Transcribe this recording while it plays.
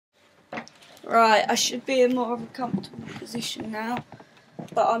Right, I should be in more of a comfortable position now,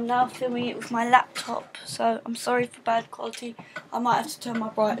 but I'm now filming it with my laptop, so I'm sorry for bad quality. I might have to turn my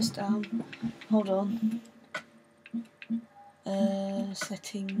brightness down. Hold on.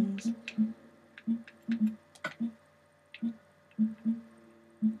 Settings.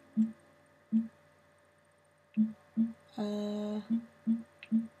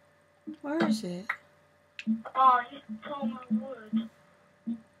 Where is it? Oh, you stole my wood.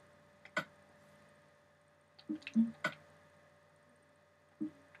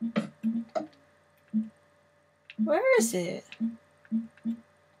 Where is it?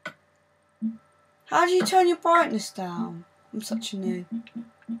 How do you turn your brightness down? I'm such a noob.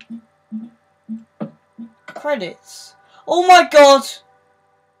 Credits. Oh my god!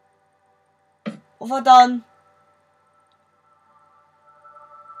 What have I done?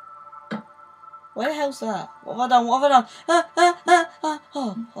 Where the hell's that? What have I done? What have I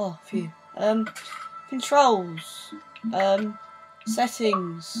done? Oh, phew. Controls.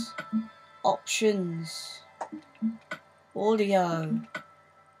 Settings. Options. Audio.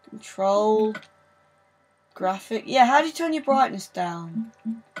 Control. Graphic. Yeah, how do you turn your brightness down?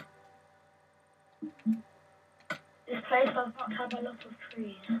 This place does not have a lot of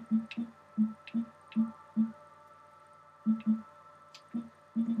trees.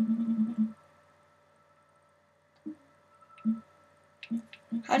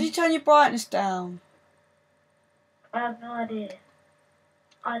 How do you turn your brightness down? I have no idea.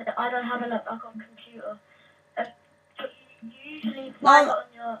 I don't have a laptop on computer. You usually find it on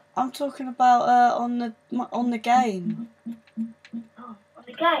your... I'm talking about on the game. Oh, on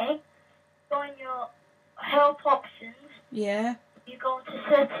the game? Go on your help options. Yeah. You go into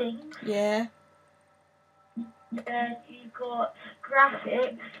settings. Yeah. Then you got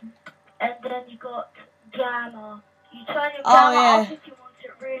graphics. And then you got gamma. You turn your gamma off if you want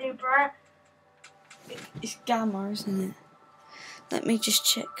it really bright. It's gamma, isn't it? Let me just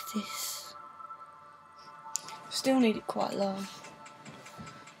check this. Still need it quite low.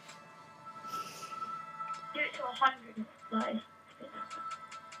 Do it to 100, guys.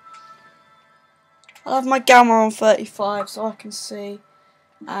 I'll have my gamma on 35 so I can see,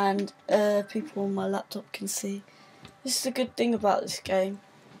 and people on my laptop can see. This is a good thing about this game.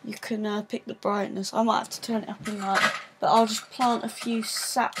 You can pick the brightness. I might have to turn it up in night, but I'll just plant a few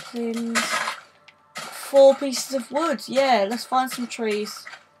saplings. 4 pieces of wood. Yeah, let's find some trees.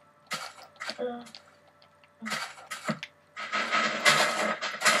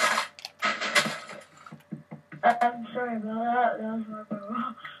 I'm sorry about that. That was my bro.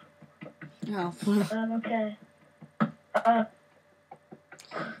 Oh. Okay.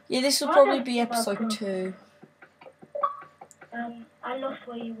 Yeah, this will probably be episode 2. I lost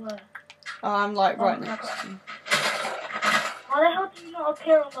where you were. Oh, I'm like right next to you. Why the hell do you not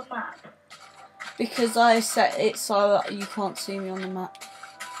appear on the map? Because I set it so you can't see me on the map.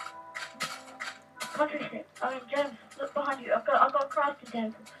 Country James, look behind you. I've got a crafting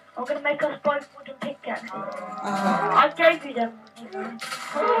table. I'm gonna make us both wooden pickaxes. I gave you them.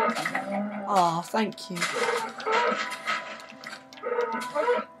 Oh, thank you.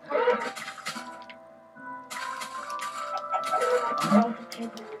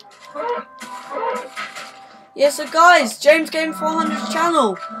 Yeah, so guys, James Game 400's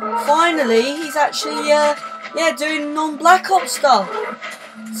channel. Finally, he's actually doing non-Black Ops stuff.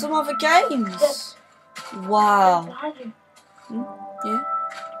 Some other games. Wow. Yeah.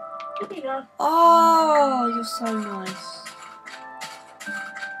 Oh, you're so nice.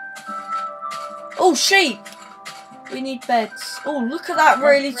 Oh, sheep. We need beds. Oh, look at that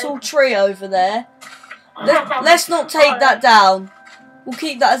really tall tree over there. Let's not take that down. We'll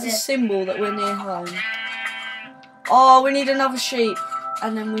keep that as a symbol that we're near home. Oh, we need another sheep.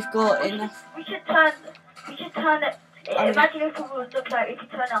 And then we've got enough. We should turn it. Imagine if it would look like if you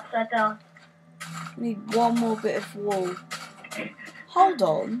turn it upside down. We need one more bit of wool. Hold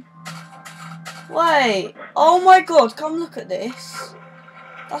on. Wait. Oh my god, come look at this.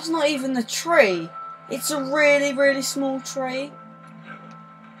 That's not even the tree. It's a really, really small tree.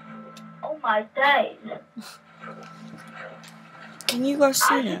 Oh my days. Can you go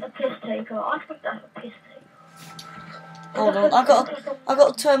see it? I think that's a piss taker. Hold on, I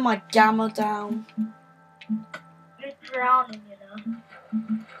got to turn my gamma down. You're drowning, you know.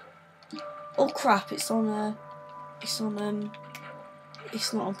 Oh crap! It's not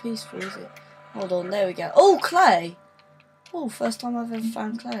on peaceful, is it? Hold on, there we go. Oh, clay. Oh, first time I've ever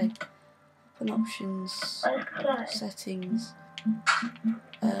found clay. Open options, settings,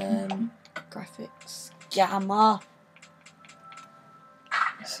 graphics, gamma.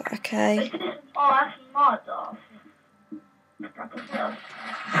 Is that okay? Oh, that's mod off.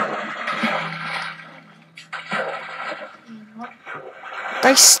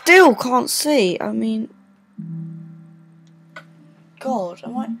 They still can't see. I mean, God, I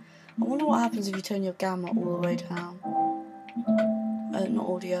wonder what happens if you turn your gamma all the way down. Not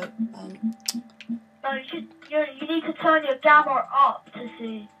audio. No, you need to turn your gamma up to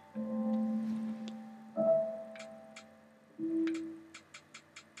see.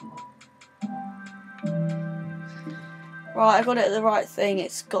 Right, I got it at the right thing.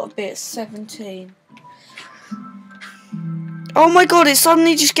 It's got to be at 17. Oh my God! It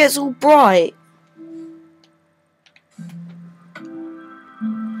suddenly just gets all bright.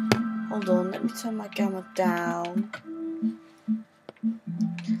 Hold on, let me turn my gamma down.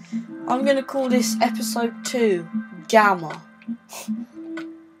 I'm gonna call this episode 2 Gamma.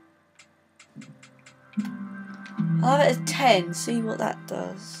 I'll have it at 10, see what that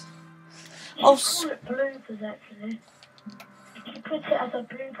does. Call it bloopers actually. You can put it as a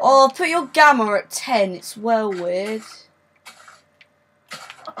blooper. Oh, put your gamma at 10, it's well weird.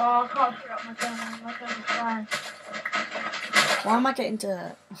 Oh, I can't screw up my gamma. My gamma's fine. Why am I getting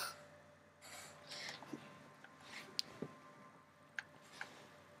dirt?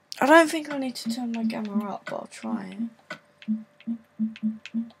 I don't think I need to turn my gamma up, but I'll try it.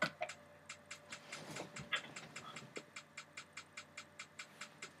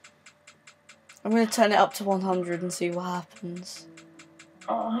 I'm going to turn it up to 100 and see what happens.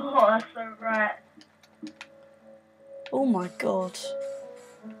 Oh, that's so right. Oh my God.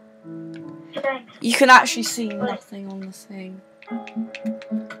 James, You can actually see nothing on the thing.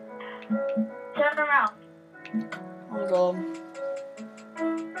 turn around. Hold on.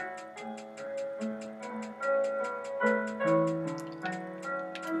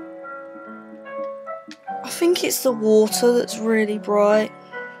 I think it's the water that's really bright.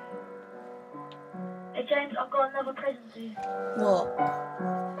 Hey James, I've got another present for you. What?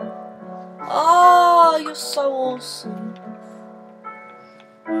 Oh, you're so awesome.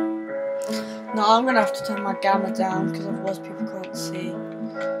 No, I'm going to have to turn my gamma down because otherwise people can't see.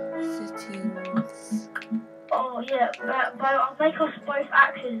 Settings. Oh yeah, but I'll make us both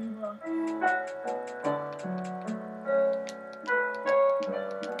axes as well.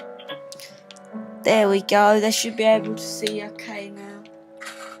 There we go. They should be able to see okay now.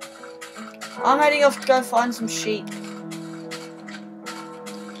 I'm heading off to go find some sheep. Okay,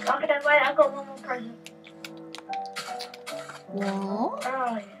 then wait, I've got one more present. What? Where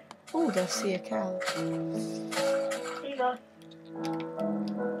are you? Oh, they see a cow. Here you go.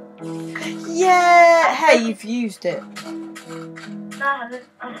 Yeah! Hey, you've used it. No, I haven't.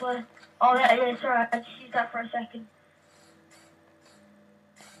 I swear. Oh yeah, sorry. I just used that for a second.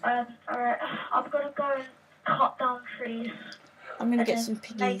 Alright. I'm gonna go and cut down trees. I'm gonna get some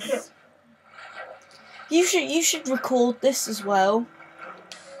piggies. You should record this as well.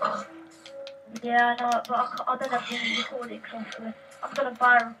 Yeah, I know, but I don't have any recording software. I'm gonna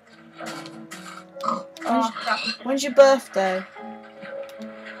buy a recording software. Oh crap. When's your birthday?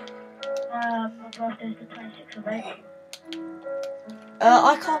 My birthday's the 26th of April.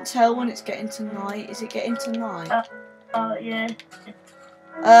 I can't tell when it's getting to night. Is it getting to night? Yeah.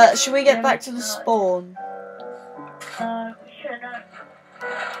 Should we get back to the spawn? We shouldn't.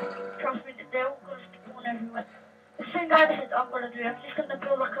 Trust me, they're all gonna spawn everywhere. The thing I'm gonna do, I'm just gonna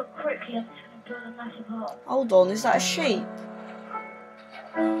build like a quickly, I'm just gonna build a massive hut. Hold on, is that a sheep?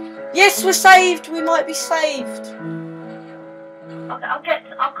 Yes, we're saved! We might be saved! Okay,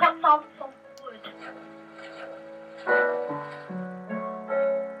 I'll cut some wood.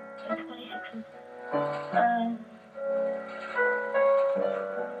 26 wood.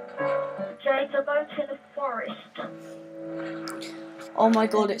 Jade, I'm going to the forest. Oh my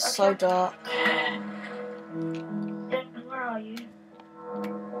God, it's so dark. James, where are you?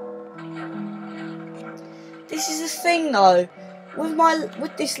 This is the thing though,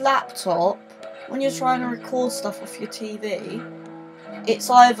 with this laptop, when you're trying to record stuff off your TV, it's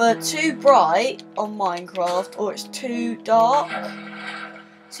either too bright on Minecraft or it's too dark.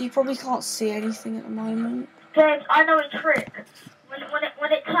 So you probably can't see anything at the moment. James, I know a trick.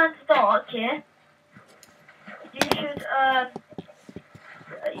 When it turns dark, yeah, you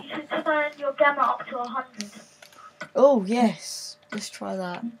should turn your gamma up to 100. Oh yes, let's try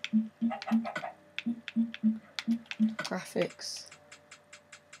that. Graphics.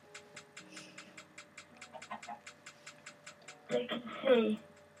 So you can see.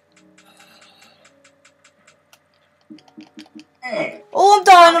 Oh,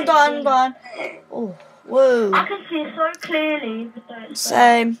 I'm dying. Oh, whoa. I can see it so clearly.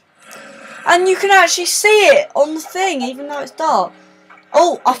 Same. And you can actually see it on the thing, even though it's dark.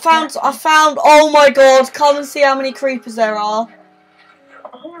 Oh, I found, oh my God, come and see how many creepers there are.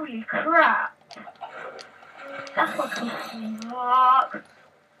 Holy crap. That's not supposed to rock.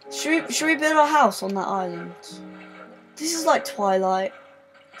 Should we build our house on that island? This is like Twilight.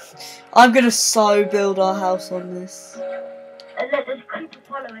 I'm gonna build our house on this. And look, there's a creeper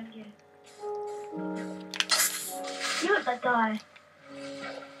following you. You're gonna die.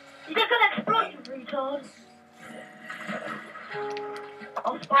 You're gonna explode, you retard.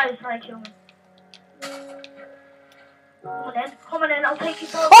 Oh, spiders trying to kill me. Come on in, I'll take you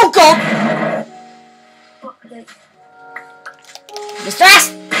for. Oh god! Fuck's sake. Distress!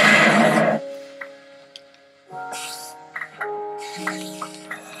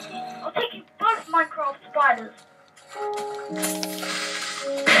 I'll take you both Minecraft spiders.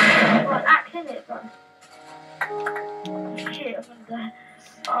 Got an axe in it, bro. Shit, I'm gonna die.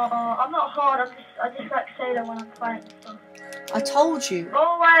 I'm not hard, I just like Sailor when I'm fighting stuff. I told you.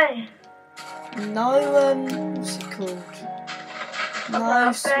 Go away! No, what's it called?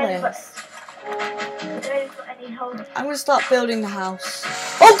 No swears. I'm gonna start building the house.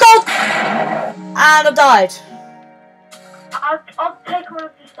 Oh god! And I died. I'll take all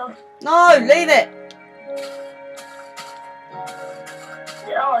of your stuff. No, leave it.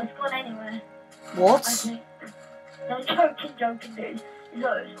 Oh, it's gone anyway. What? I think. No, joking, dude. It's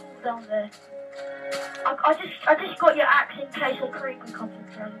all down there. I just got your axe in case a creeper comes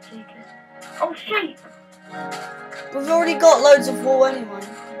and tries to take it. Oh, sheep! We've already got loads of wool anyway.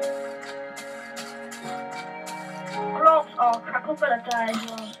 Crops. Oh crap, I'm gonna die as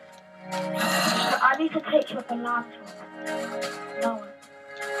well. I need to take you up a lamb truck. No.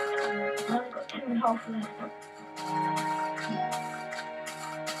 I've only got 2 health left.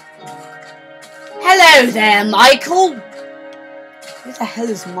 Hello there, Michael. Who the hell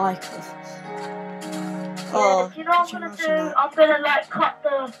is Michael? Yeah, do you know what I'm gonna do? That? I'm gonna like cut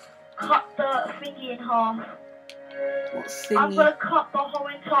the thingy in half. What thingy? I'm gonna cut the whole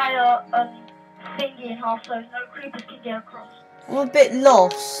entire thingy in half so no creepers can get across. I'm a bit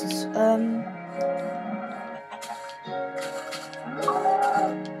lost.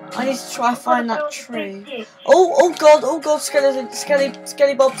 I need to try find that tree. Oh god, skeleton,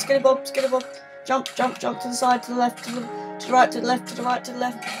 skelly bob. Jump to the side, to the left, to the right, to the left, to the right, to the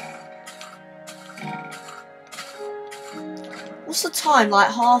left. What's the time? Like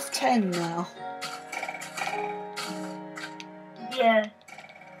 10:30 now. Yeah.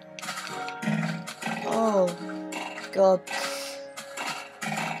 Oh god.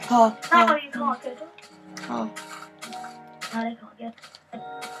 No, you can't get it. Oh. No, they can't get it.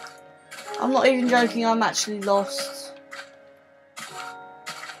 I'm not even joking, I'm actually lost.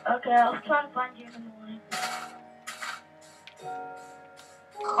 Okay, I'll try and find you in the morning.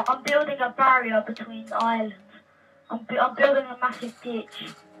 I'm building a barrier between the islands. I'm building a massive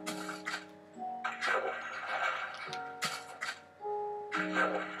ditch.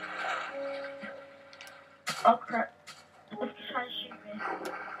 Oh crap. It's trying to shoot me.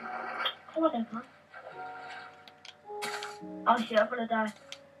 Come on then, man. Oh shit, I'm gonna die.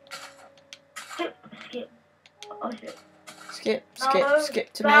 Skip. Oh shit. Skip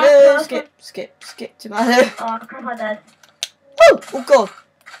tomato, skip tomato. Oh crap, I died. Oh god.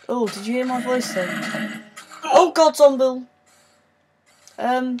 Oh, did you hear my voice then? Oh god, zombie. Okay,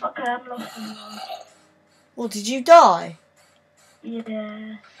 I'm lost in the world. Well, did you die?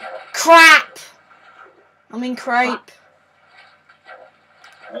 Yeah. Crap! I mean crepe.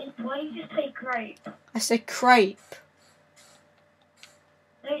 Why did you just say grape? I said crepe.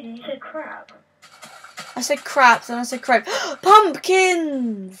 No, you said crap. I said crap, then I said crepe.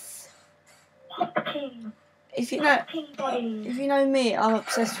 Pumpkins! Pumpkin. If you know, Pumpkin body. if you know me, I'm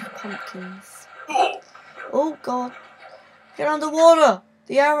obsessed with pumpkins. Oh god. Get underwater!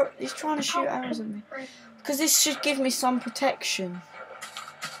 The arrow, he's trying to shoot arrows at me. Because this should give me some protection.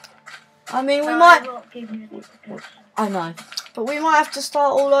 I mean, we might... Won't give you any protection. I know. But we might have to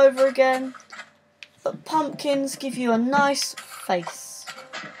start all over again. But pumpkins give you a nice face.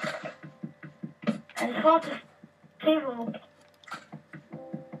 And it's hard to table.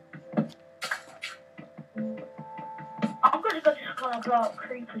 I'm gonna go just kind of blow up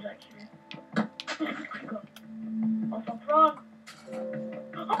creepers actually. Oh, I'm wrong.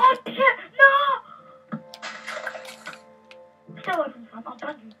 Oh shit! No! Stay away from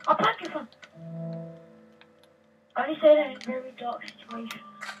fun. I'll punch you, fun. I only say that in very dark situations.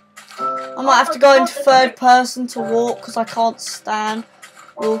 I might have to go into third person to walk because I can't stand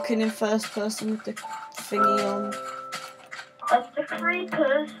walking in first person with the thingy on. The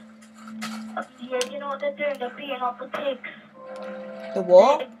creepers, yeah, you know what they're doing? They're beating up the pigs. The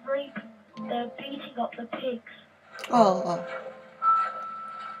what? They're beating up the pigs. Oh.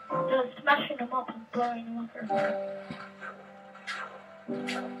 They're smashing them up and blowing them up everywhere.